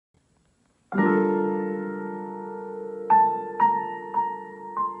Get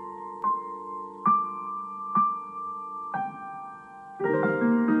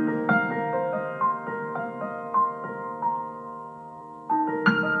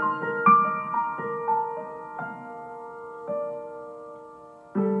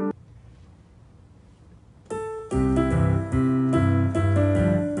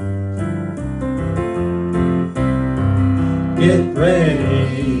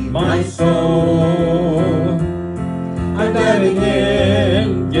ready, my soul. I'm diving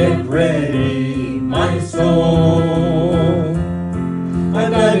in. Get ready, my soul.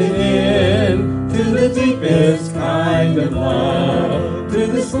 I'm diving in to the deepest kind of love, to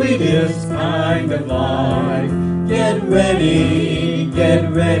the sweetest kind of life. Get ready,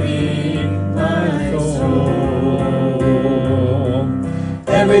 my soul.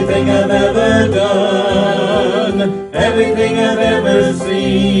 Everything I've ever done, everything I've ever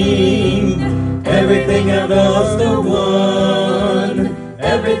seen, everything I've lost or won,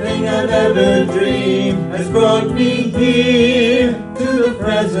 everything I've ever dreamed has brought me here, to the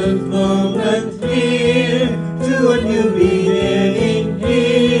present moment here, to a new beginning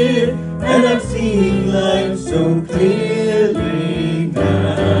here, and I'm seeing life so clearly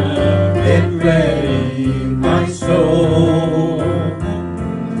now. Get ready, my soul.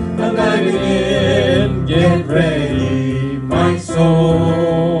 I'm diving in. Get ready, my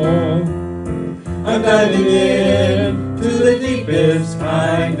soul. I'm diving in to the deepest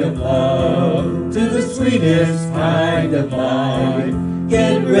kind of love, to the sweetest kind of life.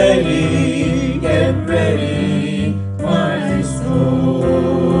 Get ready, my soul.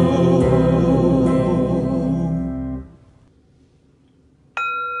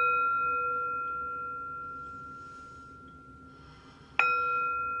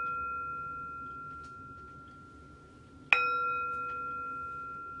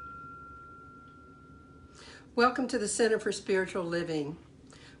 Welcome to the Center for Spiritual Living,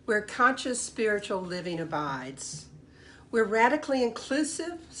 where conscious spiritual living abides. We're radically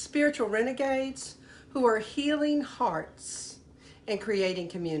inclusive spiritual renegades who are healing hearts and creating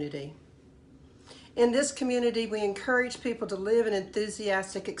community. In this community, we encourage people to live in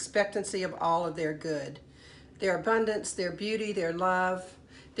enthusiastic expectancy of all of their good, their abundance, their beauty, their love,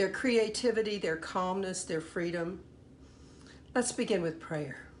 their creativity, their calmness, their freedom. Let's begin with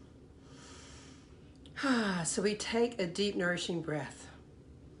prayer. So we take a deep, nourishing breath.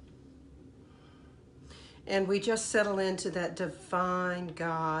 And we just settle into that divine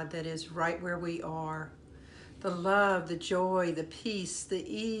God that is right where we are. The love, the joy, the peace, the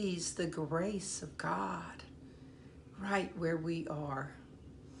ease, the grace of God, right where we are.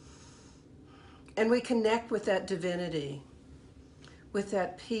 And we connect with that divinity, with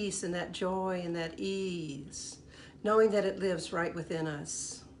that peace and that joy and that ease, knowing that it lives right within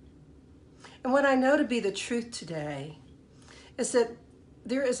us. And what I know to be the truth today is that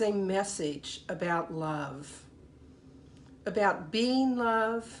there is a message about love, about being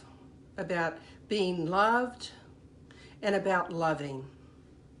love, about being loved, and about loving.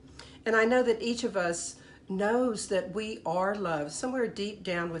 And I know that each of us knows that we are loved. Somewhere deep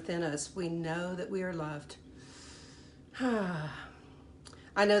down within us, we know that we are loved. I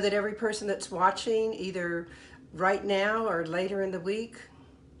know that every person that's watching, either right now or later in the week,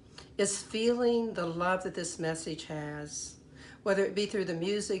 is feeling the love that this message has, whether it be through the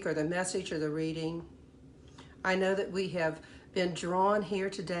music or the message or the reading. I know that we have been drawn here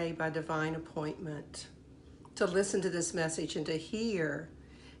today by divine appointment to listen to this message and to hear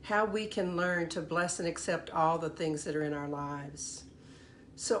how we can learn to bless and accept all the things that are in our lives.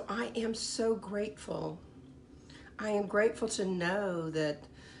 So I am so grateful. I am grateful to know that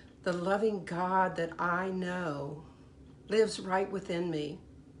the loving God that I know lives right within me.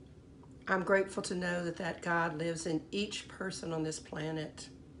 I'm grateful to know that that God lives in each person on this planet.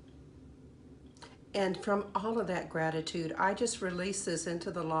 And from all of that gratitude, I just release this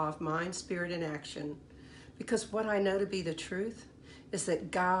into the law of mind, spirit, and action. Because what I know to be the truth is that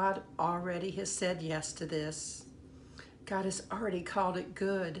God already has said yes to this. God has already called it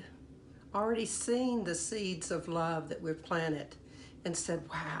good, already seen the seeds of love that we've planted and said,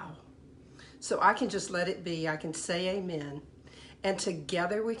 wow. So I can just let it be. I can say amen. And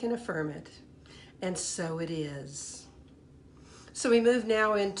together we can affirm it. And so it is. So we move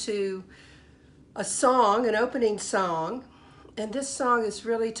now into a song, an opening song. And this song is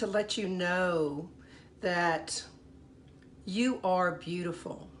really to let you know that you are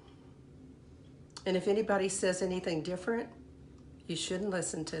beautiful. And if anybody says anything different, you shouldn't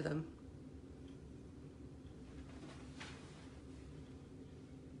listen to them.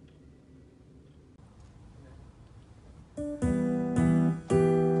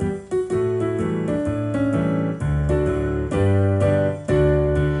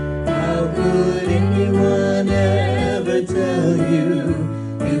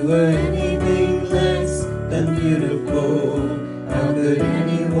 could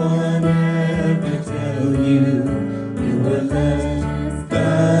anyone ever tell you you were less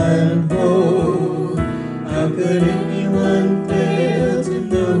than whole? How could anyone fail to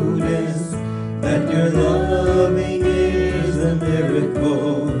notice that your loving is a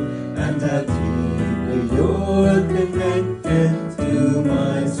miracle, and how deeply you're connected to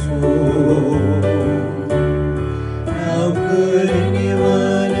my soul? How could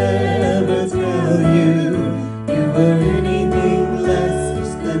anyone ever tell you you were anything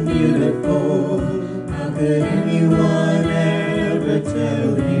less than beautiful? How could anyone ever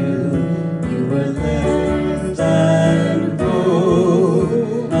tell you you were less than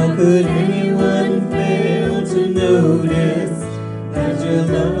whole? How could anyone fail to notice that your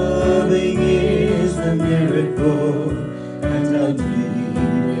loving is a miracle, and how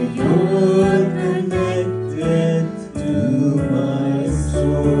deeply you're connected to my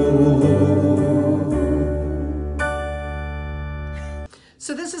soul?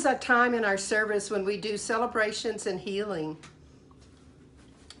 So this is a time in our service when we do celebrations and healing.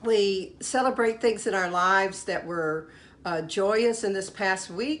 We celebrate things in our lives that were joyous in this past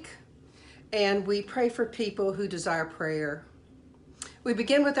week, and we pray for people who desire prayer. We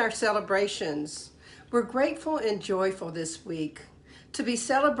begin with our celebrations. We're grateful and joyful this week to be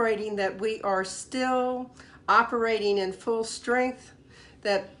celebrating that we are still operating in full strength,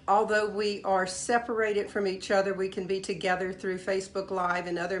 that although we are separated from each other, we can be together through Facebook Live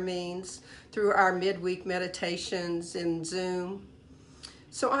and other means, through our midweek meditations in Zoom.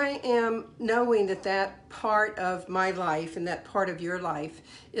 So I am knowing that that part of my life and that part of your life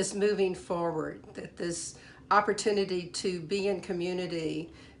is moving forward, that this opportunity to be in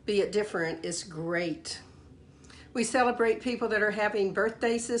community, be it different, is great. We celebrate people that are having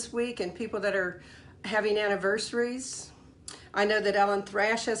birthdays this week and people that are having anniversaries. I know that Ellen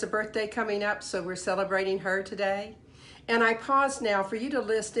Thrash has a birthday coming up, so we're celebrating her today. And I pause now for you to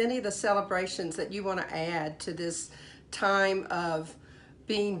list any of the celebrations that you want to add to this time of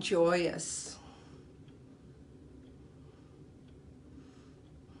being joyous.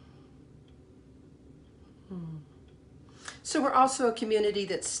 So we're also a community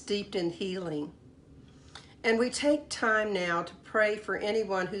that's steeped in healing. And we take time now to pray for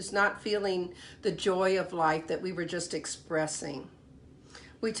anyone who's not feeling the joy of life that we were just expressing.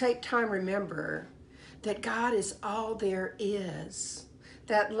 We take time to remember that God is all there is.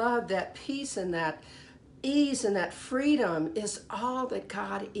 That love, that peace, and that ease and that freedom is all that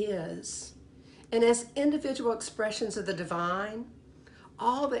God is. And as individual expressions of the divine,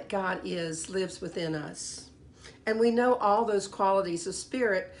 all that God is lives within us. And we know all those qualities of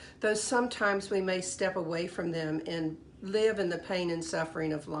spirit, though sometimes we may step away from them and live in the pain and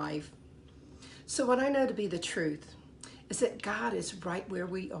suffering of life. So what I know to be the truth is that God is right where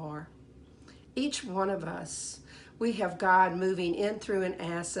we are. Each one of us, we have God moving in, through, and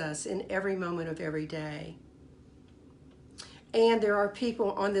as us in every moment of every day. And there are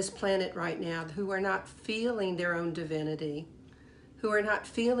people on this planet right now who are not feeling their own divinity, who are not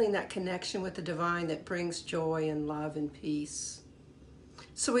feeling that connection with the divine that brings joy and love and peace.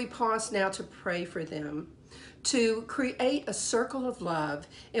 So we pause now to pray for them, to create a circle of love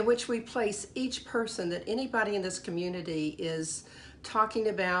in which we place each person that anybody in this community is talking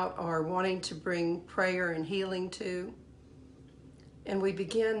about or wanting to bring prayer and healing to. And we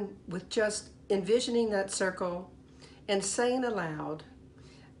begin with just envisioning that circle and saying aloud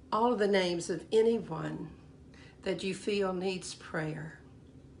all of the names of anyone that you feel needs prayer.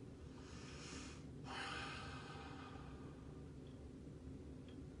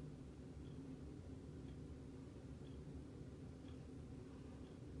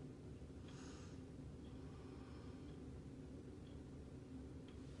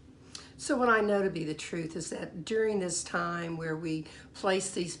 So what I know to be the truth is that during this time where we place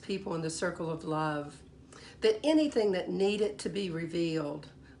these people in the circle of love, that anything that needed to be revealed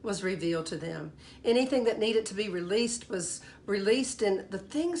was revealed to them. Anything that needed to be released was released, and the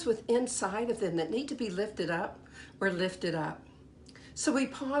things within inside of them that need to be lifted up were lifted up. So we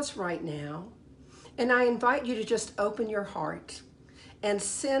pause right now, and I invite you to just open your heart and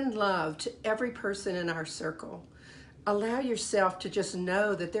send love to every person in our circle. Allow yourself to just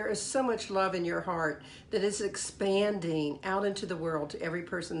know that there is so much love in your heart that is expanding out into the world to every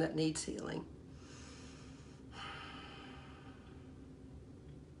person that needs healing.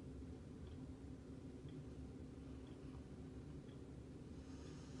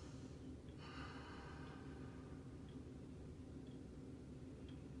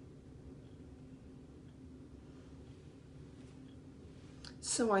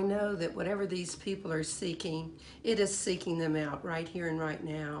 So I know that whatever these people are seeking, it is seeking them out right here and right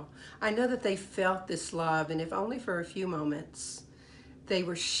now. I know that they felt this love, and if only for a few moments, they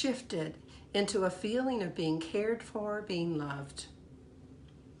were shifted into a feeling of being cared for, being loved.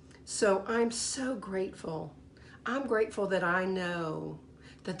 So I'm so grateful. I'm grateful that I know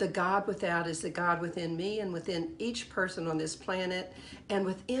that the God without is the God within me and within each person on this planet and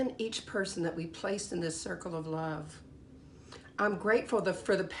within each person that we placed in this circle of love. I'm grateful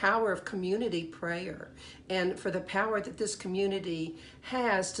for the power of community prayer and for the power that this community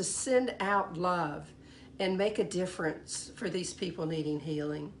has to send out love and make a difference for these people needing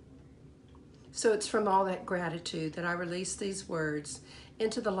healing. So it's from all that gratitude that I release these words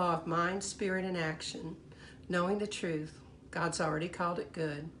into the law of mind, spirit, and action, knowing the truth. God's already called it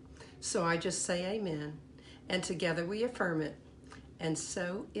good. So I just say amen, and together we affirm it, and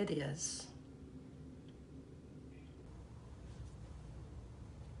so it is.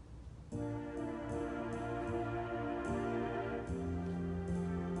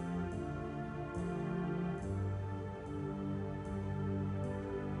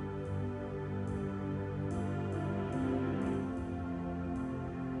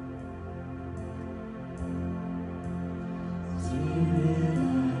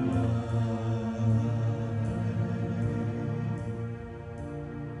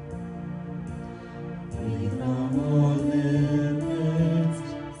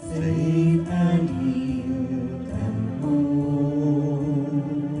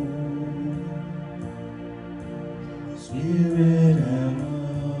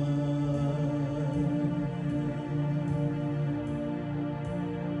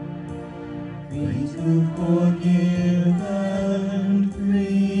 Free to forgive and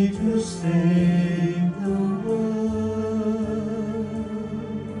free to save the world.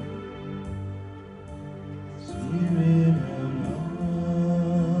 Spirit of love,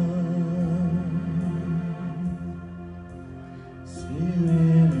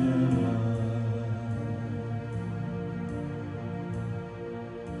 Spirit of love.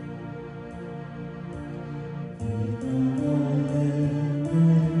 Free from all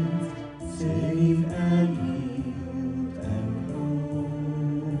limits, safe and healed and whole.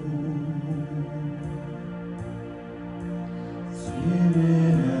 Spirit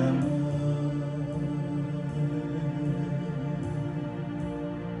of love,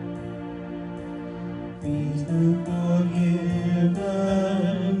 free to forgive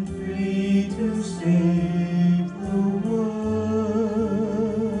and free to save the world.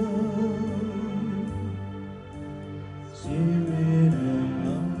 Spirit of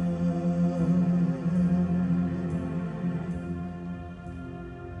love.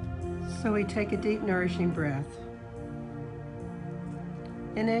 So we take a deep, nourishing breath.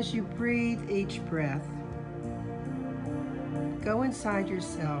 And as you breathe each breath, go inside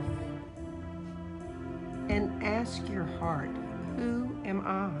yourself and ask your heart, who am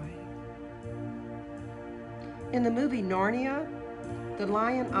I? In the movie Narnia, the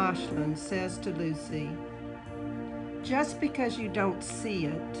lion Aslan says to Lucy, just because you don't see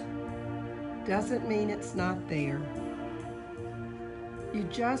it doesn't mean it's not there. You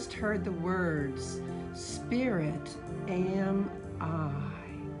just heard the words, Spirit am I.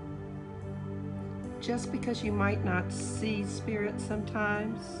 Just because you might not see Spirit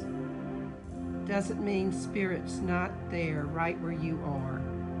sometimes doesn't mean Spirit's not there right where you are.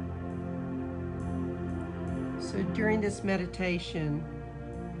 So during this meditation,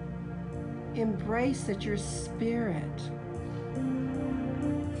 embrace that your spirit,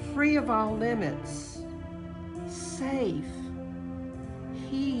 free of all limits, safe,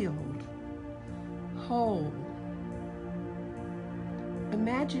 healed, whole.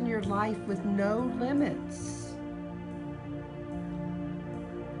 Imagine your life with no limits.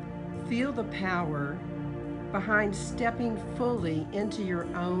 Feel the power behind stepping fully into your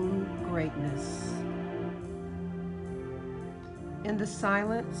own greatness. In the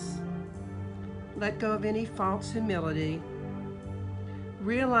silence, let go of any false humility.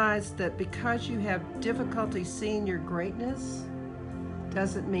 Realize that because you have difficulty seeing your greatness,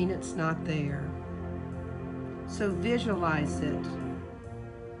 doesn't mean it's not there. So visualize it.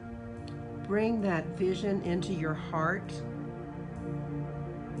 Bring that vision into your heart.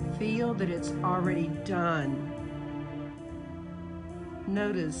 Feel that it's already done.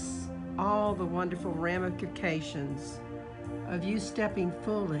 Notice all the wonderful ramifications of you stepping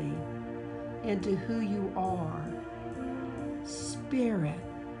fully into who you are. Spirit,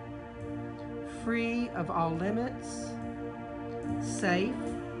 free of all limits, safe,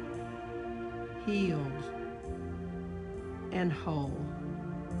 healed, and whole.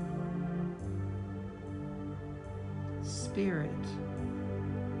 Spirit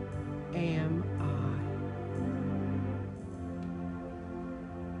am I.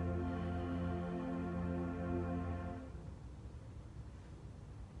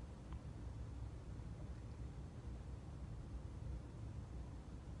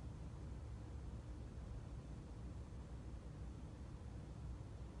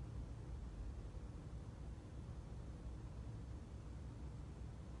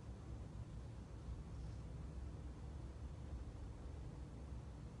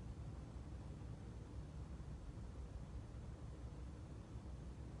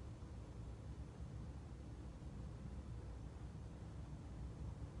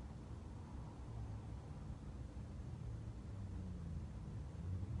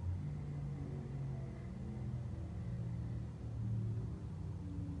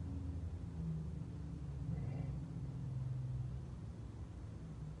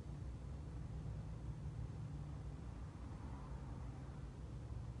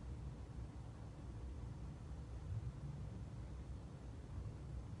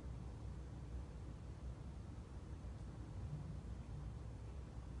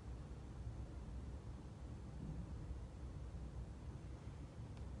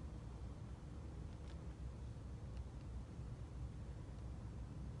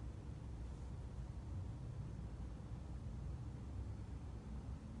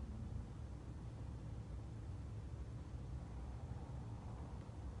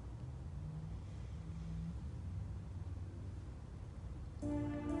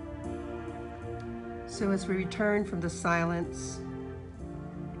 So as we return from the silence,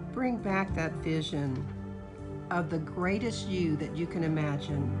 bring back that vision of the greatest you that you can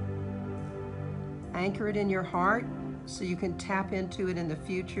imagine. Anchor it in your heart so you can tap into it in the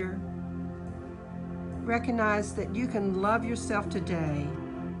future. Recognize that you can love yourself today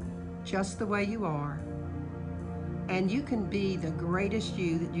just the way you are, and you can be the greatest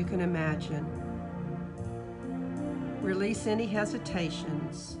you that you can imagine. Release any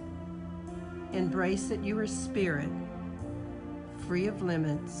hesitations. Embrace that you are spirit, free of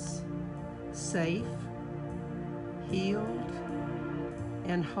limits, safe, healed,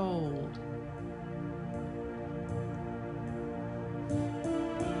 and whole.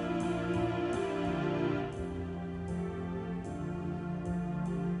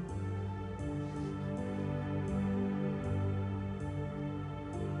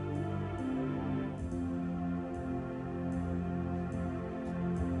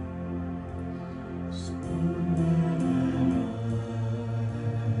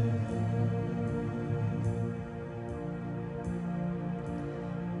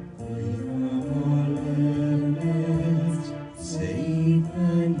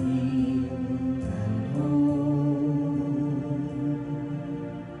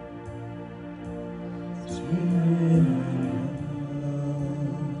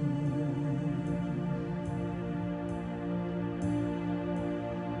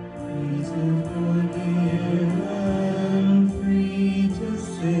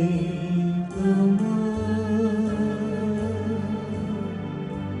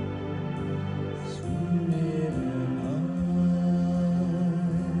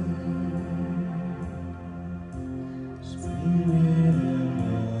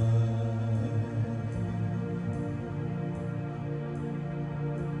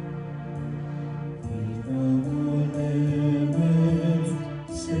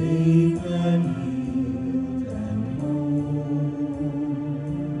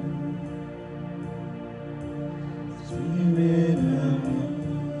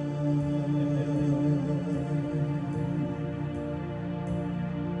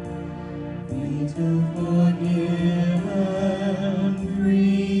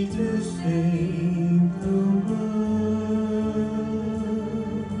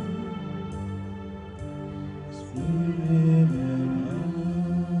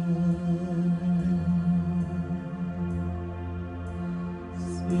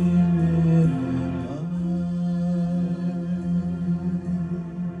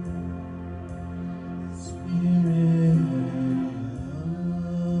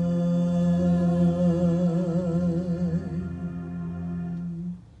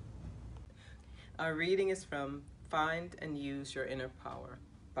 Our reading is from Find and Use Your Inner Power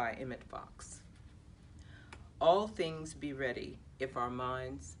by Emmett Fox. All things be ready if our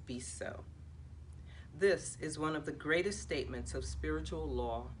minds be so. This is one of the greatest statements of spiritual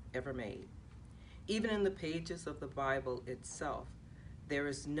law ever made. Even in the pages of the Bible itself, there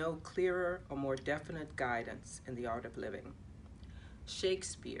is no clearer or more definite guidance in the art of living.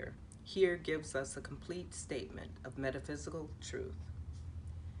 Shakespeare here gives us a complete statement of metaphysical truth.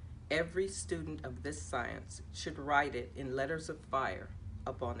 Every student of this science should write it in letters of fire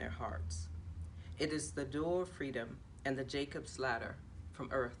upon their hearts. It is the door of freedom and the Jacob's ladder from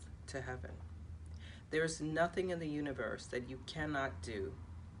earth to heaven. There is nothing in the universe that you cannot do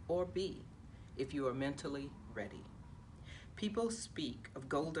or be if you are mentally ready. People speak of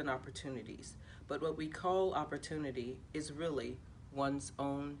golden opportunities, but what we call opportunity is really one's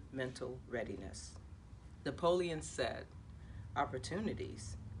own mental readiness. Napoleon said,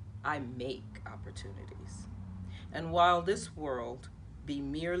 "Opportunities? I make opportunities." And while this world be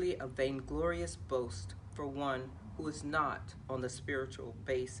merely a vainglorious boast for one who is not on the spiritual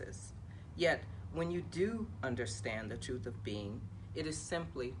basis, yet when you do understand the truth of being, it is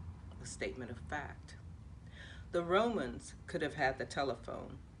simply a statement of fact. The Romans could have had the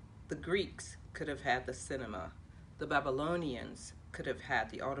telephone. The Greeks could have had the cinema. The Babylonians could have had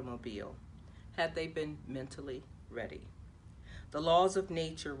the automobile, had they been mentally ready. The laws of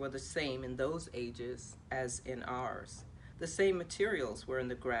nature were the same in those ages as in ours. The same materials were in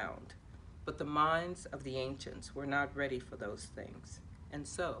the ground, but the minds of the ancients were not ready for those things, and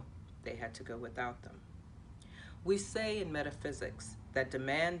so they had to go without them. We say in metaphysics that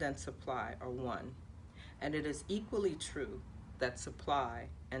demand and supply are one, and it is equally true that supply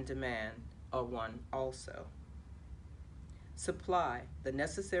and demand are one also. Supply, the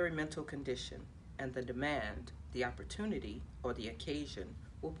necessary mental condition, and the demand, the opportunity or the occasion,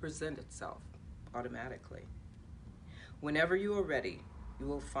 will present itself automatically. Whenever you are ready, you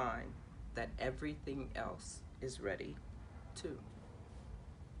will find that everything else is ready too.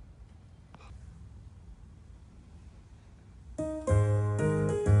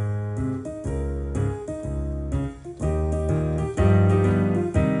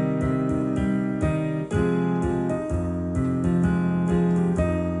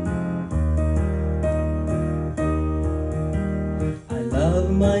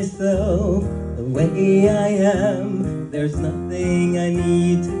 myself the way I am. There's nothing I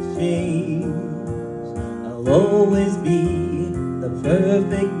need to change. I'll always be the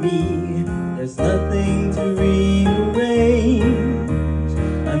perfect me. There's nothing to rearrange.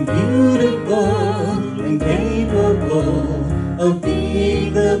 I'm beautiful and capable of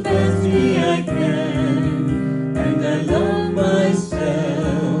being the best me I can. And I love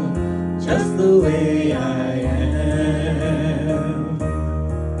myself just the way I am.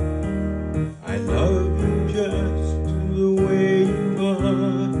 I love you just the way you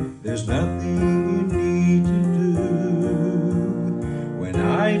are. There's nothing you need to do. When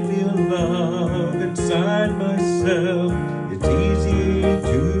I feel love inside myself, it's easy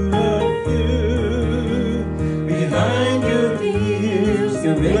to love you. Behind your fears,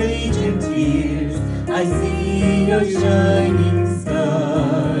 your raging tears, I see your shining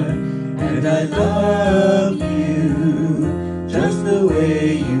star. And I love you just the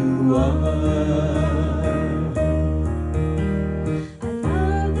way you are. I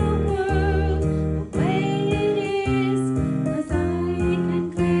love the world the way it is, 'cause I can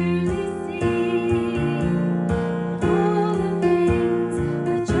clearly see all the things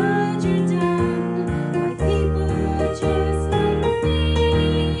I judge are done by people just like me.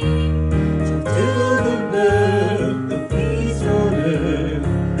 Till the birth, the peace on earth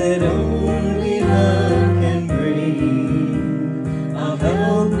that only love can bring, I'll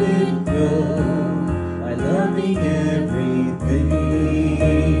help it grow by loving everything.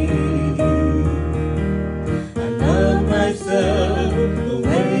 I love myself the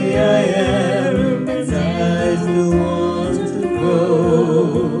way I am, and I still want to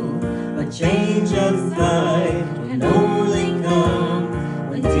grow. A change outside can only come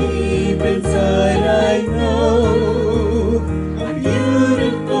when deep inside I know I'm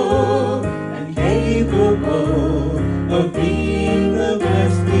beautiful and capable of being the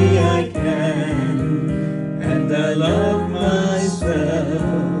best me I can. And I love myself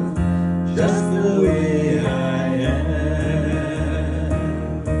just the way I am.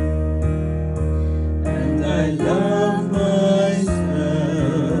 And I love myself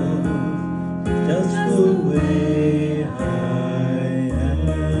just the way I am.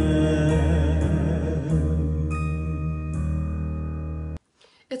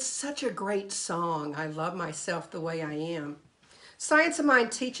 It's such a great song. I love myself the way I am. Science of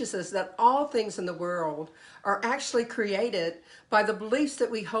Mind teaches us that all things in the world are actually created by the beliefs that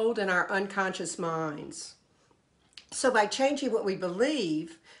we hold in our unconscious minds. So by changing what we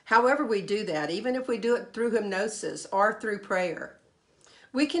believe, however we do that, even if we do it through hypnosis or through prayer,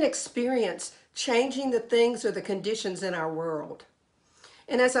 we can experience changing the things or the conditions in our world.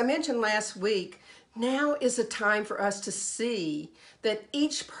 And as I mentioned last week, now is a time for us to see that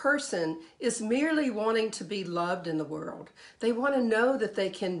each person is merely wanting to be loved in the world. They want to know that they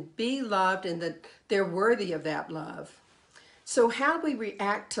can be loved and that they're worthy of that love. So how we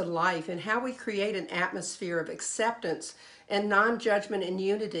react to life and how we create an atmosphere of acceptance and non-judgment and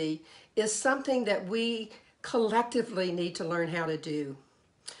unity is something that we collectively need to learn how to do.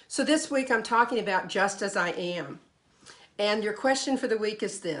 So this week I'm talking about just as I am. And your question for the week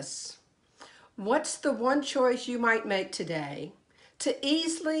is this: what's the one choice you might make today to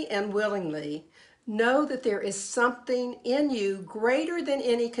easily and willingly know that there is something in you greater than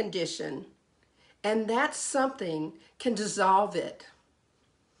any condition, and that something can dissolve it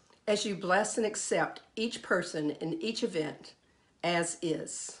as you bless and accept each person and each event as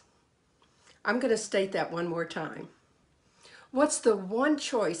is? I'm going to state that one more time. What's the one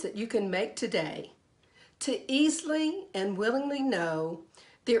choice that you can make today to easily and willingly know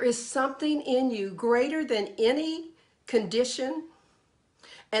there is something in you greater than any condition,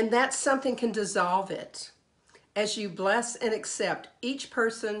 and that something can dissolve it as you bless and accept each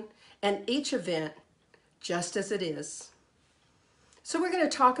person and each event just as it is? So we're going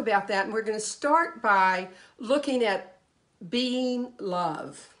to talk about that, and we're going to start by looking at being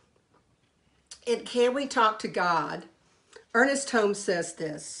love. And can we talk to God? Ernest Holmes says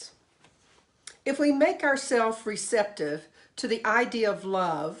this: if we make ourselves receptive to the idea of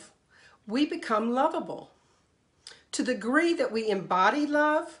love, we become lovable. To the degree that we embody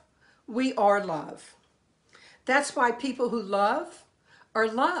love, we are love. That's why people who love are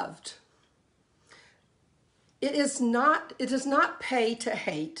loved. It does not pay to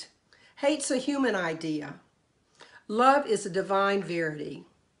hate. Hate's a human idea. Love is a divine verity.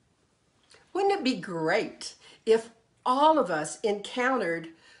 Wouldn't it be great if all of us encountered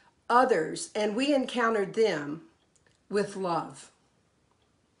others and we encountered them with love?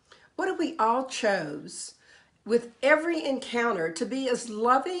 What if we all chose with every encounter to be as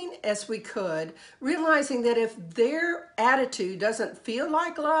loving as we could, realizing that if their attitude doesn't feel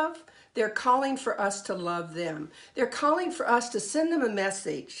like love, they're calling for us to love them. They're calling for us to send them a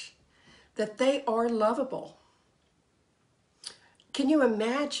message that they are lovable. Can you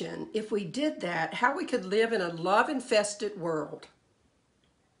imagine if we did that, how we could live in a love-infested world?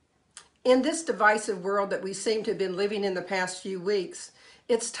 In this divisive world that we seem to have been living in the past few weeks,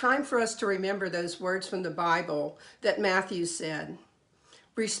 it's time for us to remember those words from the Bible that Matthew said.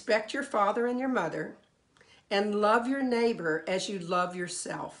 Respect your father and your mother, and love your neighbor as you love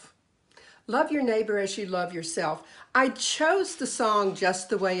yourself. Love your neighbor as you love yourself. I chose the song Just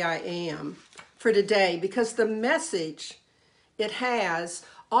the Way I Am for today because the message it has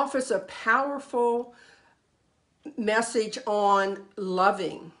offers a powerful message on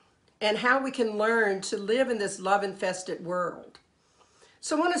loving and how we can learn to live in this love-infested world.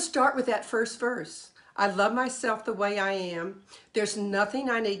 So I want to start with that first verse. I love myself the way I am. There's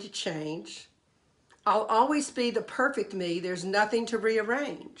nothing I need to change. I'll always be the perfect me. There's nothing to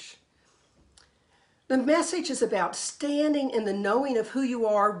rearrange. The message is about standing in the knowing of who you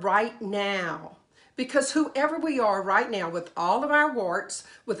are right now. Because whoever we are right now, with all of our warts,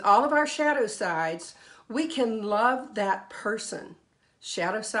 with all of our shadow sides, we can love that person,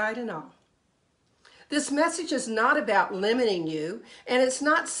 shadow side and all. This message is not about limiting you, and it's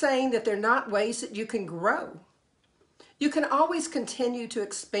not saying that there are not ways that you can grow. You can always continue to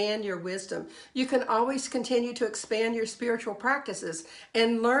expand your wisdom. You can always continue to expand your spiritual practices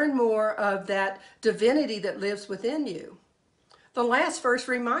and learn more of that divinity that lives within you. The last verse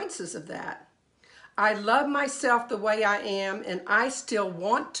reminds us of that. I love myself the way I am, and I still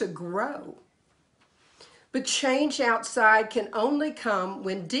want to grow. But change outside can only come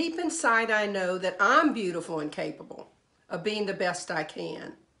when deep inside I know that I'm beautiful and capable of being the best I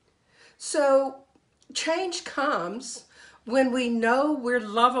can. So change comes when we know we're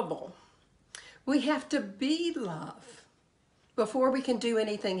lovable. We have to be love before we can do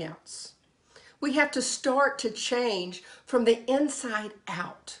anything else. We have to start to change from the inside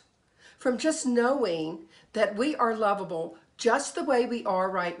out, from just knowing that we are lovable just the way we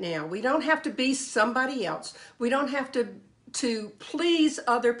are right now. We don't have to be somebody else. We don't have to please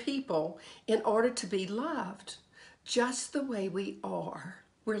other people in order to be loved. Just the way we are.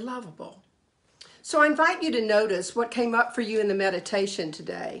 We're lovable. So I invite you to notice what came up for you in the meditation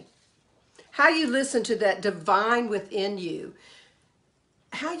today. How you listen to that divine within you.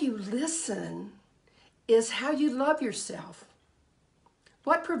 How you listen is how you love yourself.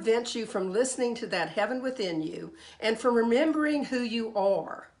 What prevents you from listening to that heaven within you and from remembering who you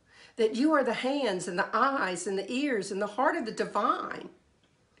are? That you are the hands and the eyes and the ears and the heart of the divine.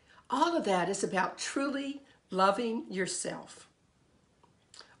 All of that is about truly loving yourself.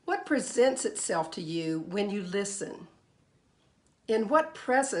 What presents itself to you when you listen? In what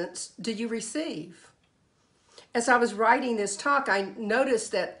presence do you receive? As I was writing this talk, I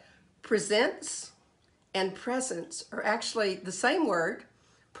noticed that presents and presence are actually the same word,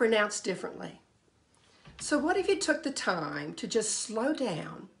 pronounced differently. So what if you took the time to just slow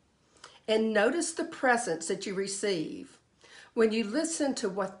down and notice the presence that you receive when you listen to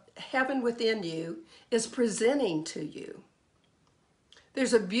what heaven within you is presenting to you?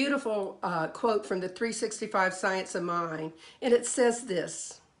 There's a beautiful quote from the 365 Science of Mind, and it says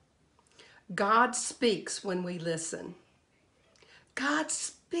this: God speaks when we listen. God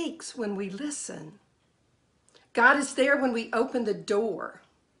speaks when we listen. God is there when we open the door.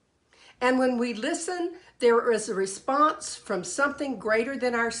 And when we listen, there is a response from something greater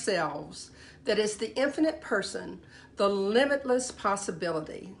than ourselves that is the infinite person, the limitless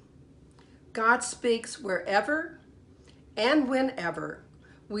possibility. God speaks wherever and whenever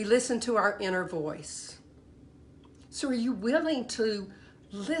we listen to our inner voice. So are you willing to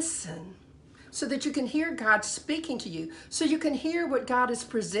listen so that you can hear God speaking to you, so you can hear what God is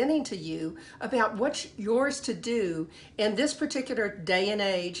presenting to you about what's yours to do in this particular day and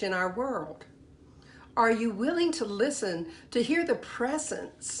age in our world? Are you willing to listen to hear the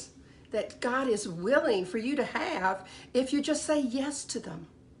presence that God is willing for you to have if you just say yes to them?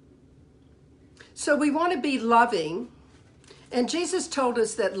 So we want to be loving, and Jesus told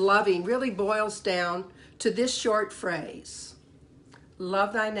us that loving really boils down to this short phrase: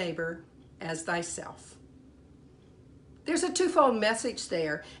 love thy neighbor as thyself. There's a twofold message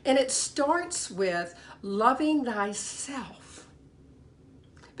there, and it starts with loving thyself.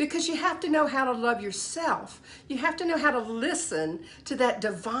 Because you have to know how to love yourself. You have to know how to listen to that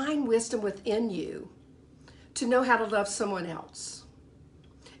divine wisdom within you to know how to love someone else.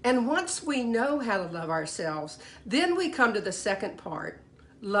 And once we know how to love ourselves, then we come to the second part,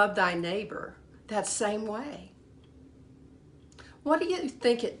 love thy neighbor, that same way. What do you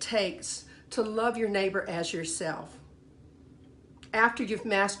think it takes to love your neighbor as yourself? After you've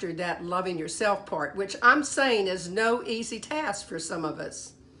mastered that loving yourself part, which I'm saying is no easy task for some of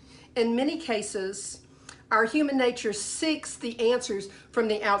us. In many cases, our human nature seeks the answers from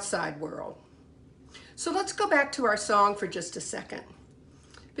the outside world. So let's go back to our song for just a second.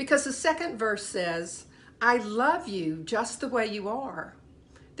 Because the second verse says, I love you just the way you are.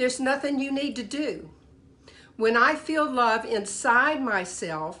 There's nothing you need to do. When I feel love inside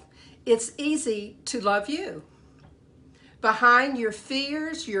myself, it's easy to love you. Behind your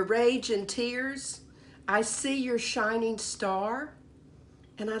fears, your rage and tears, I see your shining star,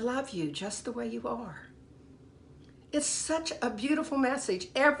 and I love you just the way you are. It's such a beautiful message.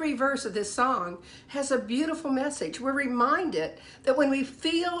 Every verse of this song has a beautiful message. We're reminded that when we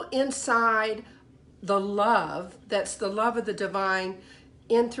feel inside the love, that's the love of the divine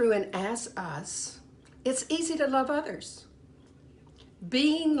in, through, and as us, it's easy to love others.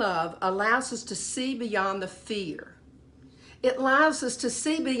 Being love allows us to see beyond the fear. It allows us to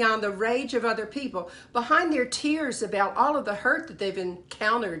see beyond the rage of other people, behind their tears about all of the hurt that they've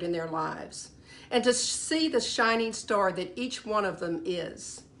encountered in their lives, and to see the shining star that each one of them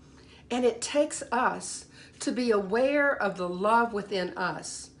is. And it takes us to be aware of the love within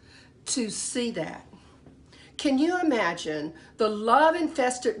us to see that. Can you imagine the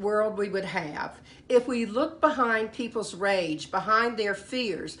love-infested world we would have if we looked behind people's rage, behind their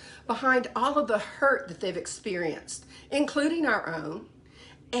fears, behind all of the hurt that they've experienced, including our own,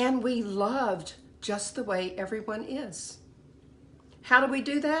 and we loved just the way everyone is? How do we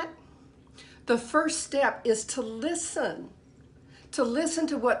do that? The first step is to listen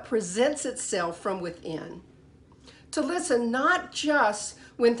to what presents itself from within. To listen not just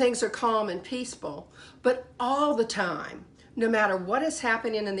when things are calm and peaceful, but all the time, no matter what is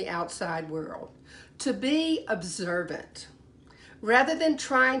happening in the outside world. To be observant. Rather than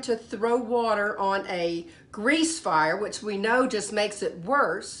trying to throw water on a grease fire, which we know just makes it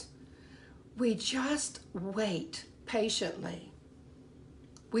worse, we just wait patiently.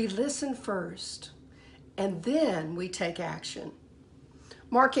 We listen first, and then we take action.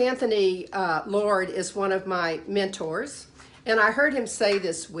 Mark Anthony Lord is one of my mentors, and I heard him say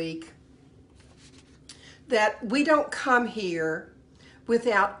this week that we don't come here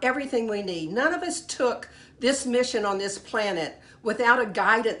without everything we need. None of us took this mission on this planet without a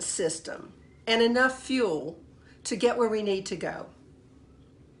guidance system and enough fuel to get where we need to go.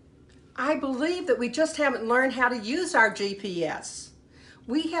 I believe that we just haven't learned how to use our GPS.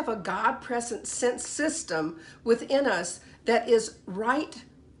 We have a God-present sense system within us that is right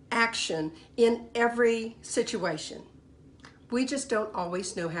action in every situation. We just don't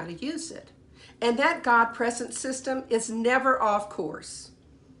always know how to use it. And that God-present system is never off course.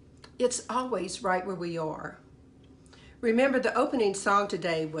 It's always right where we are. Remember, the opening song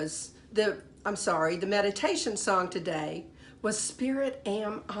today was, the meditation song today was Spirit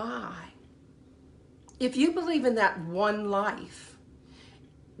Am I. If you believe in that one life,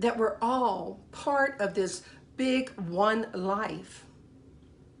 that we're all part of this big one life,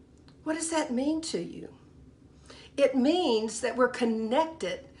 what does that mean to you? It means that we're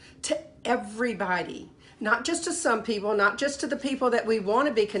connected to everybody, not just to some people, not just to the people that we want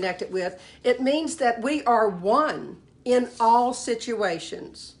to be connected with. It means that we are one in all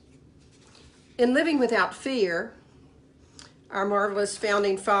situations. In Living Without Fear, our marvelous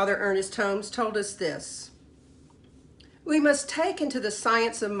founding father, Ernest Holmes, told us this: we must take into the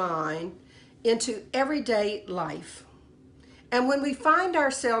science of mind into everyday life. And when we find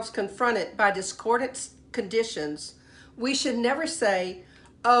ourselves confronted by discordant conditions, we should never say,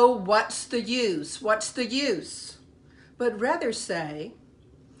 oh, what's the use? What's the use? But rather say,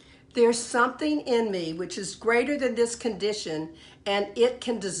 there's something in me which is greater than this condition, and it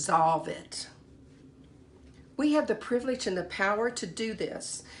can dissolve it. We have the privilege and the power to do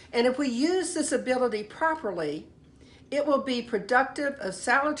this. And if we use this ability properly, it will be productive of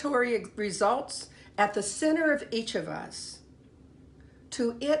salutary results at the center of each of us.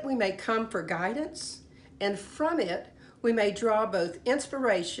 To it we may come for guidance, and from it we may draw both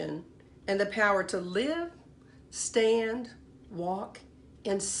inspiration and the power to live, stand, walk,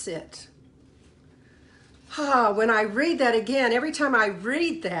 and sit. When I read that again, every time I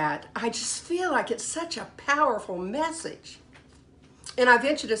read that, I just feel like it's such a powerful message. And I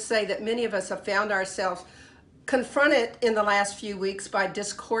venture to say that many of us have found ourselves confronted in the last few weeks by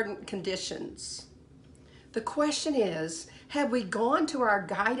discordant conditions. The question is, have we gone to our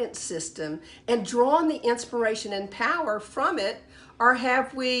guidance system and drawn the inspiration and power from it, or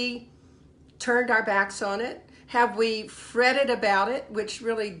have we turned our backs on it? Have we fretted about it, which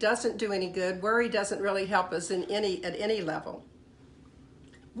really doesn't do any good? Worry doesn't really help us at any level.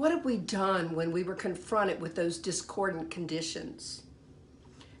 What have we done when we were confronted with those discordant conditions?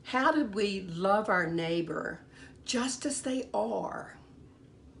 How did we love our neighbor just as they are,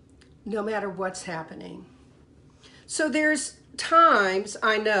 no matter what's happening? So there's times,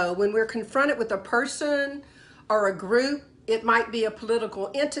 I know, when we're confronted with a person or a group, it might be a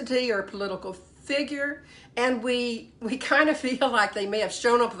political entity or a political figure, and we kind of feel like they may have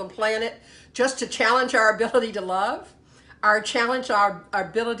shown up on the planet just to challenge our ability to love, challenge our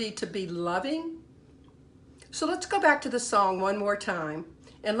ability to be loving. So let's go back to the song one more time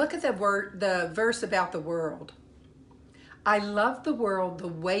and look at the verse about the world. I love the world the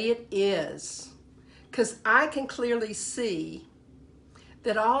way it is, because I can clearly see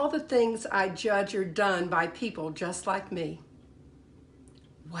that all the things I judge are done by people just like me.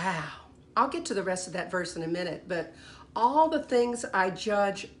 Wow. I'll get to the rest of that verse in a minute, but all the things I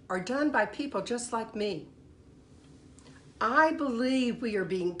judge are done by people just like me. I believe we are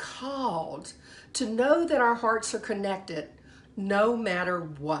being called to know that our hearts are connected no matter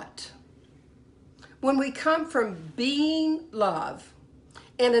what. When we come from being love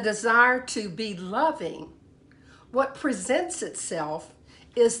and a desire to be loving, what presents itself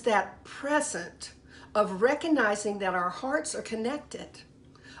is that present of recognizing that our hearts are connected,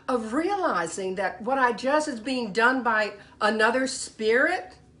 of realizing that what I judge is being done by another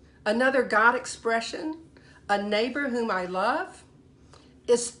spirit, another God expression, a neighbor whom I love,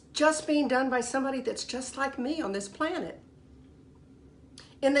 is just being done by somebody that's just like me on this planet.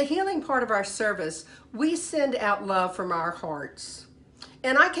 In the healing part of our service, we send out love from our hearts.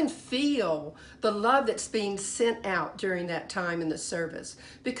 And I can feel the love that's being sent out during that time in the service,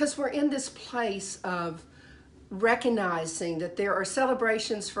 because we're in this place of recognizing that there are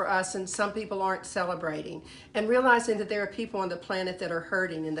celebrations for us and some people aren't celebrating, and realizing that there are people on the planet that are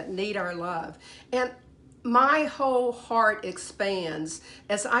hurting and that need our love. And my whole heart expands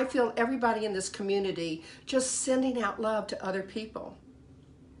as I feel everybody in this community just sending out love to other people.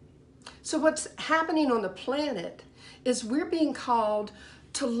 So what's happening on the planet is we're being called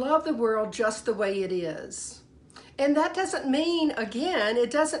to love the world just the way it is. And that doesn't mean, again, it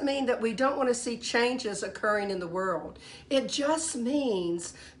doesn't mean that we don't want to see changes occurring in the world. It just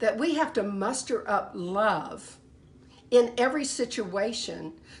means that we have to muster up love in every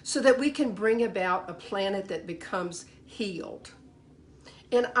situation so that we can bring about a planet that becomes healed.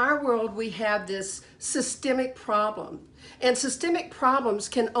 In our world, we have this systemic problem. And systemic problems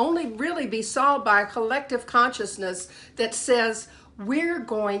can only really be solved by a collective consciousness that says we're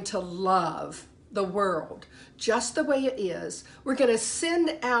going to love the world just the way it is. We're going to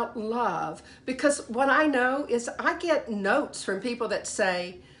send out love, because what I know is I get notes from people that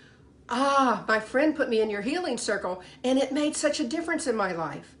say, my friend put me in your healing circle and it made such a difference in my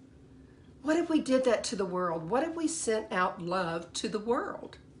life. What if we did that to the world? What if we sent out love to the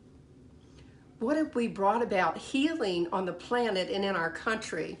world? What if we brought about healing on the planet and in our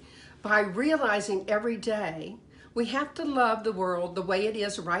country by realizing every day we have to love the world the way it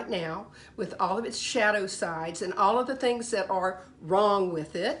is right now, with all of its shadow sides and all of the things that are wrong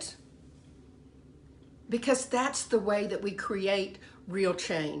with it, because that's the way that we create real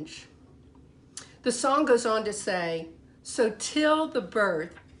change. The song goes on to say, so till the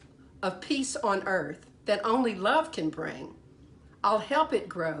birth of peace on earth that only love can bring, I'll help it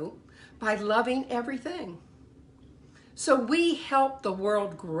grow by loving everything. So we help the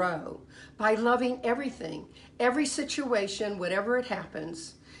world grow by loving everything, every situation, whatever it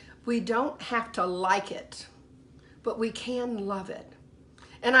happens. We don't have to like it, but we can love it.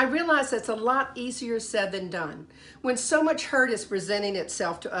 And I realize that's a lot easier said than done. When so much hurt is presenting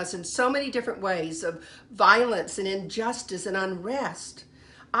itself to us in so many different ways of violence and injustice and unrest,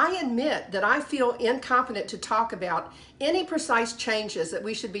 I admit that I feel incompetent to talk about any precise changes that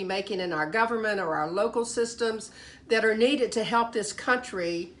we should be making in our government or our local systems that are needed to help this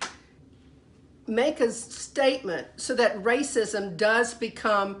country make a statement so that racism does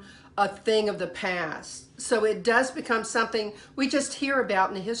become a thing of the past. So it does become something we just hear about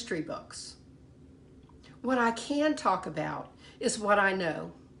in the history books. What I can talk about is what I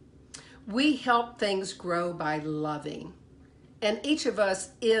know. We help things grow by loving. And each of us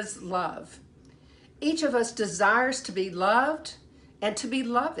is love. Each of us desires to be loved and to be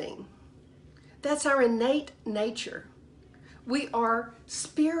loving. That's our innate nature. We are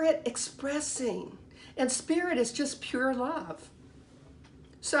spirit expressing, and spirit is just pure love.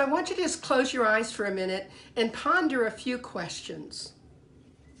 So I want you to just close your eyes for a minute and ponder a few questions.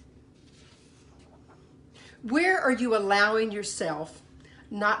 Where are you allowing yourself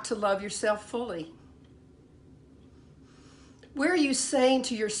not to love yourself fully? Where are you saying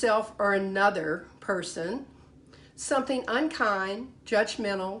to yourself or another person something unkind,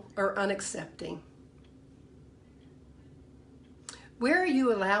 judgmental, or unaccepting? Where are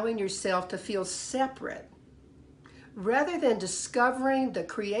you allowing yourself to feel separate rather than discovering the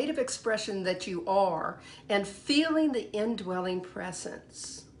creative expression that you are and feeling the indwelling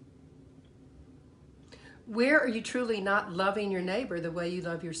presence? Where are you truly not loving your neighbor the way you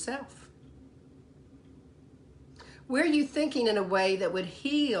love yourself? Where are you thinking in a way that would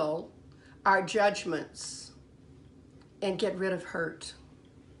heal our judgments and get rid of hurt?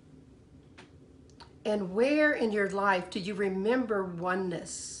 And where in your life do you remember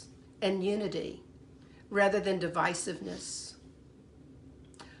oneness and unity rather than divisiveness?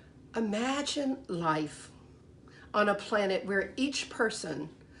 Imagine life on a planet where each person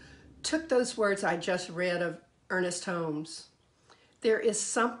took those words I just read of Ernest Holmes. There is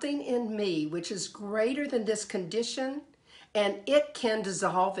something in me which is greater than this condition, and it can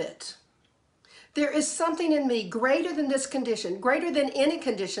dissolve it. There is something in me greater than this condition, greater than any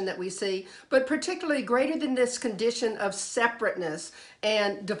condition that we see, but particularly greater than this condition of separateness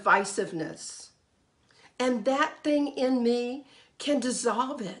and divisiveness. And that thing in me can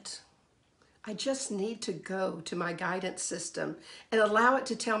dissolve it. I just need to go to my guidance system and allow it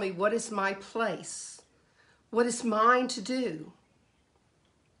to tell me what is my place, what is mine to do.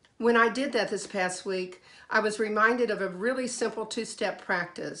 When I did that this past week, I was reminded of a really simple two-step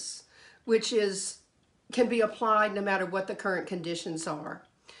practice, which can be applied no matter what the current conditions are.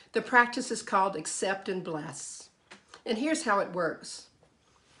 The practice is called Accept and Bless. And here's how it works.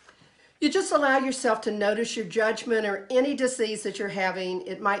 You just allow yourself to notice your judgment or any disease that you're having.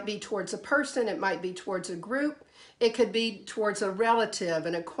 It might be towards a person, it might be towards a group, it could be towards a relative,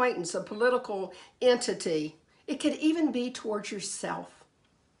 an acquaintance, a political entity. It could even be towards yourself.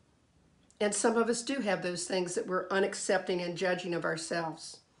 And some of us do have those things that we're unaccepting and judging of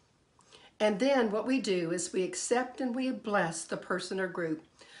ourselves. And then what we do is we accept and we bless the person or group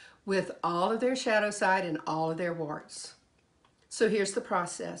with all of their shadow side and all of their warts. So here's the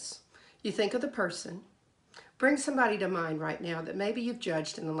process. You think of the person. Bring somebody to mind right now that maybe you've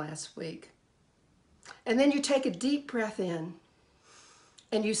judged in the last week. And then you take a deep breath in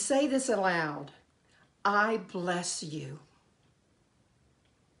and you say this aloud. I bless you.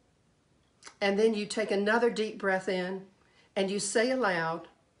 And then you take another deep breath in and you say aloud,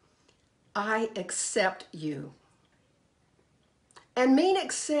 I accept you. And mean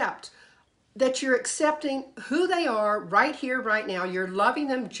accept, that you're accepting who they are right here, right now. You're loving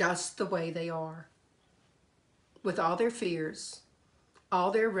them just the way they are, with all their fears,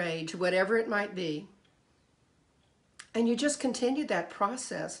 all their rage, whatever it might be. And you just continue that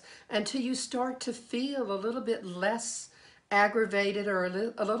process until you start to feel a little bit less aggravated or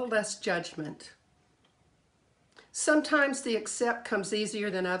a little less judgment. Sometimes the accept comes easier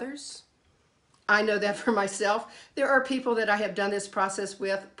than others. I know that for myself. There are people that I have done this process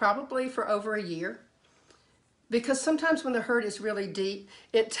with probably for over a year, because sometimes when the hurt is really deep,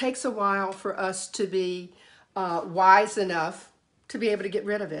 it takes a while for us to be wise enough to be able to get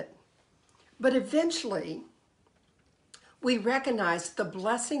rid of it. But eventually, we recognize the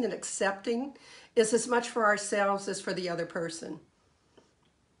blessing and accepting is as much for ourselves as for the other person.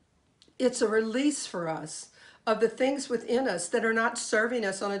 It's a release for us of the things within us that are not serving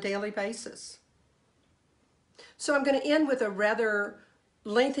us on a daily basis. So I'm going to end with a rather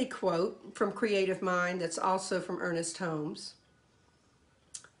lengthy quote from Creative Mind that's also from Ernest Holmes,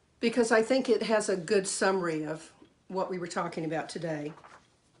 because I think it has a good summary of what we were talking about today.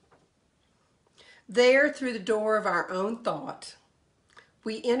 There, through the door of our own thought,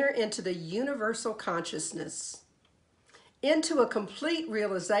 we enter into the universal consciousness, into a complete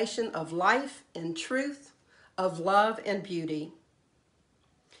realization of life and truth, of love and beauty.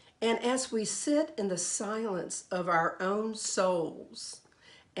 And as we sit in the silence of our own souls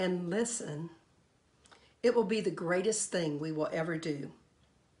and listen, it will be the greatest thing we will ever do.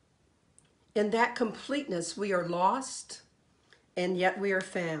 In that completeness, we are lost, and yet we are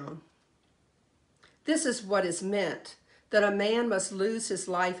found. This is what is meant, that a man must lose his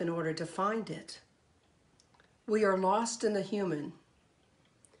life in order to find it. We are lost in the human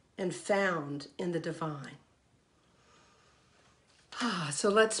and found in the divine. So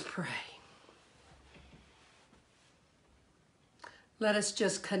let's pray. Let us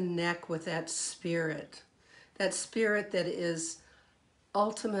just connect with that spirit that is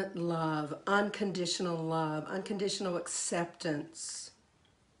ultimate love, unconditional acceptance.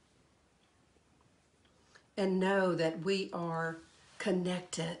 And know that we are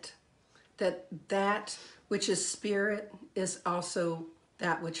connected, that which is spirit is also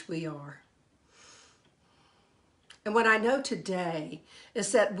that which we are. And what I know today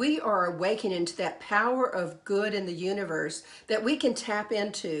is that we are awakening to that power of good in the universe that we can tap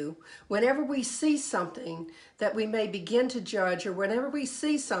into whenever we see something that we may begin to judge, or whenever we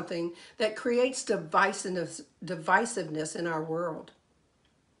see something that creates divisiveness in our world.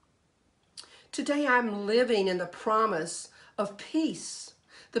 Today I'm living in the promise of peace,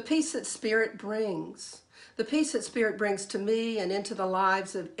 the peace that Spirit brings. The peace that Spirit brings to me and into the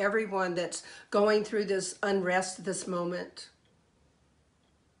lives of everyone that's going through this unrest this moment.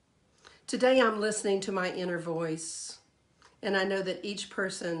 Today I'm listening to my inner voice, and I know that each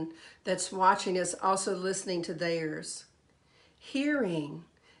person that's watching is also listening to theirs, hearing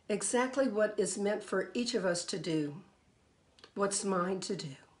exactly what is meant for each of us to do, what's mine to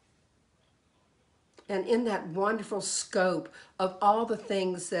do. And in that wonderful scope of all the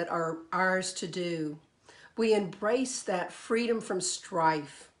things that are ours to do, we embrace that freedom from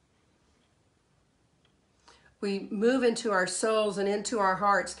strife. We move into our souls and into our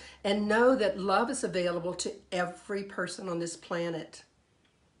hearts and know that love is available to every person on this planet.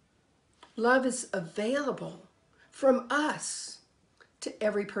 Love is available from us to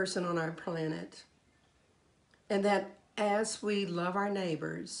every person on our planet. And that as we love our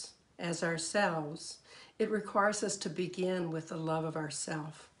neighbors as ourselves, it requires us to begin with the love of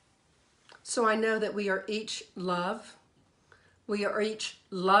ourselves. So I know that we are each love, we are each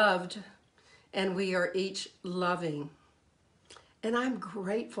loved, and we are each loving. And I'm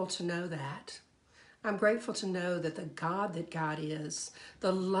grateful to know that. I'm grateful to know that the God that God is,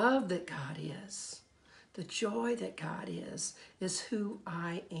 the love that God is, the joy that God is who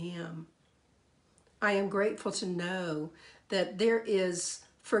I am. I am grateful to know that there is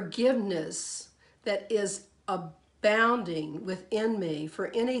forgiveness that is abounding within me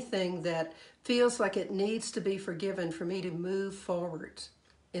for anything that feels like it needs to be forgiven for me to move forward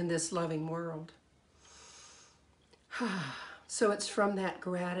in this loving world. So it's from that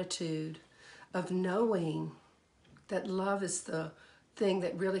gratitude of knowing that love is the thing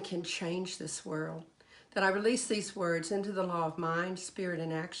that really can change this world that I release these words into the law of mind, spirit,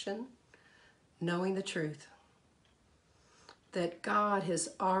 and action, knowing the truth, that God has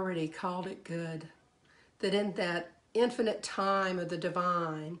already called it good, that in that infinite time of the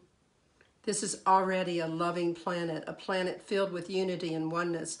divine, this is already a loving planet, a planet filled with unity and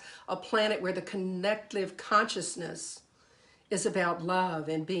oneness, a planet where the connective consciousness is about love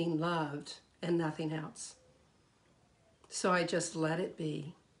and being loved and nothing else. So I just let it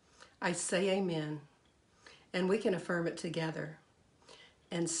be. I say amen, and we can affirm it together.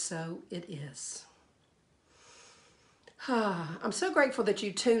 And so it is. I'm so grateful that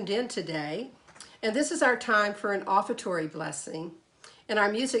you tuned in today. And this is our time for an offertory blessing. And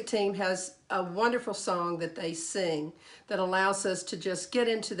our music team has a wonderful song that they sing that allows us to just get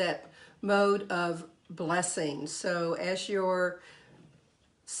into that mode of blessing. So as you're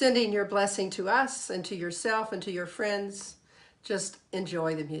sending your blessing to us and to yourself and to your friends, just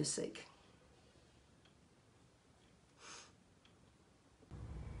enjoy the music.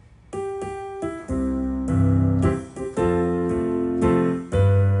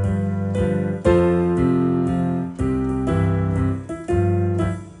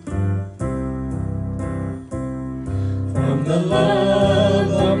 From the love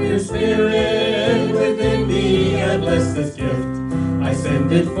of your Spirit within me, I bless this gift. I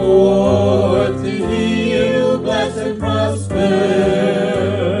send it forth to heal, bless, and prosper.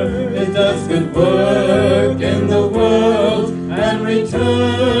 It does good work in the world and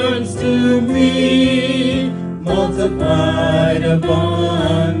returns to me, multiplied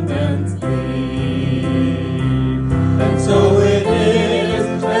abundantly. And so it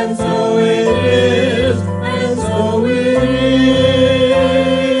is, and so it is, and so it is.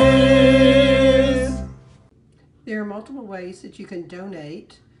 There are multiple ways that you can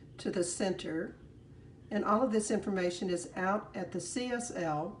donate to the center, and all of this information is out at the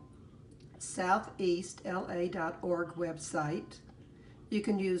CSL southeastla.org website. You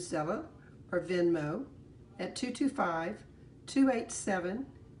can use Zelle or Venmo at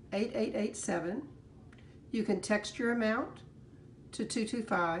 225-287-8887. You can text your amount to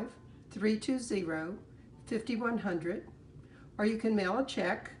 225-320-5100, or you can mail a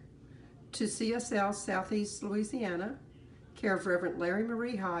check to CSL Southeast Louisiana, care of Reverend Larry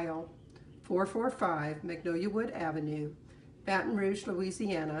Marie Heil, 445 Magnolia Wood Avenue, Baton Rouge,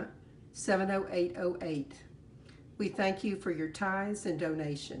 Louisiana, 70808. We thank you for your tithes and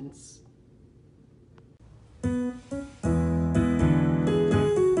donations.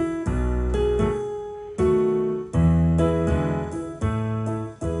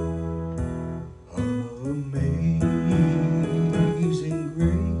 Amazing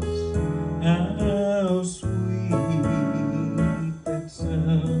grace, how sweet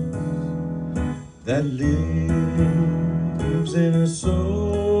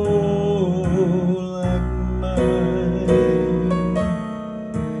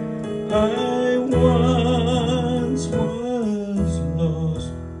I once was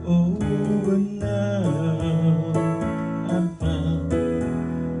lost, oh, but now I'm found.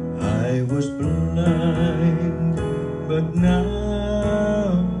 I was blind, but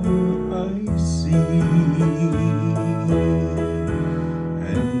now I see.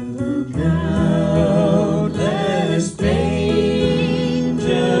 And countless dangers,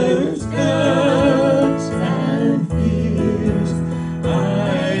 doubts, and fears I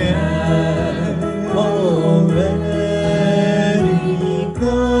have already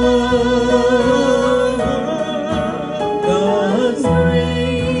gone. God's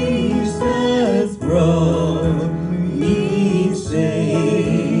grace has brought me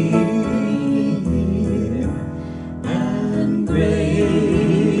safe, and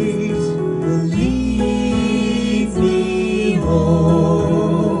grace will lead me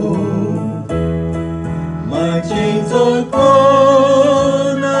home. My chains are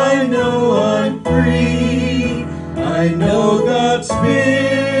gone, I know I'm free. I know God's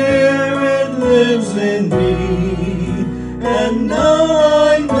Spirit lives in me, and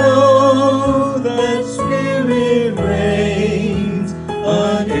now I know that Spirit reigns.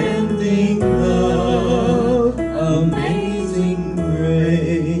 Unending love, amazing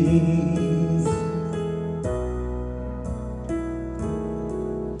grace.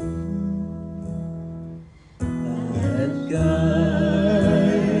 That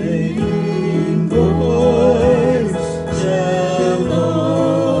guiding voice shall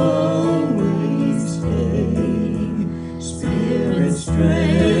always stay. Spirit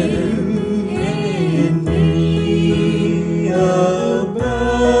strength in me abides,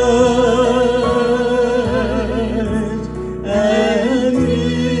 and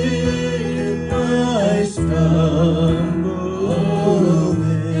if I stumble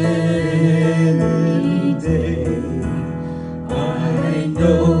any day, I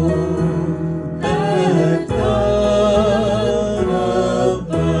know that God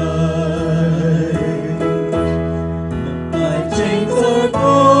abides. My chains are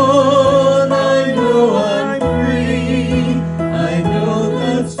gone, I know I'm free. I know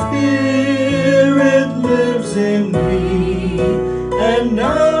that Spirit lives in me, and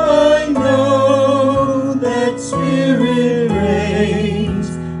now I know that Spirit reigns.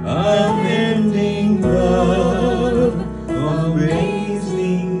 Unending love,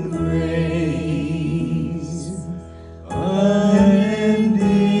 amazing grace.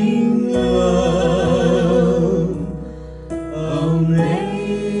 Unending love, amazing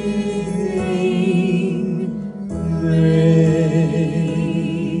grace.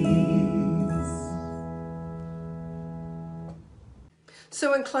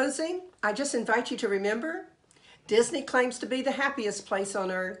 So in closing, I just invite you to remember, Disney claims to be the happiest place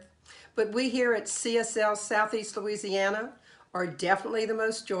on earth, but we here at CSL Southeast Louisiana are definitely the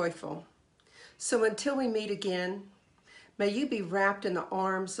most joyful. So until we meet again, may you be wrapped in the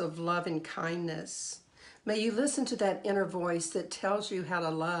arms of love and kindness. May you listen to that inner voice that tells you how to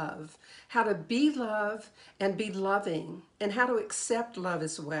love, how to be love and be loving, and how to accept love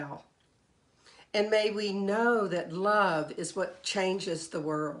as well. And may we know that love is what changes the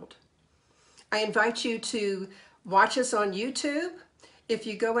world. I invite you to watch us on YouTube. If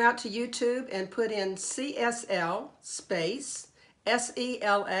you go out to YouTube and put in CSL space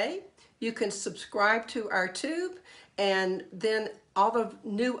SELA, you can subscribe to our tube, and then all the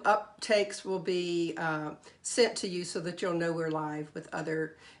new uptakes will be sent to you so that you'll know we're live with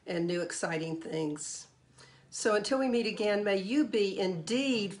other and new exciting things. So until we meet again, may you be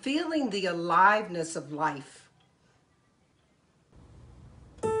indeed feeling the aliveness of life.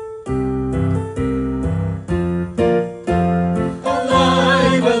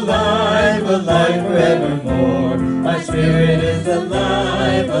 Alive, alive, alive forevermore. My spirit is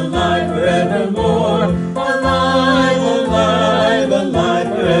alive, alive forevermore. Alive, alive, alive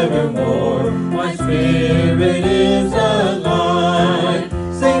forevermore. My spirit is alive.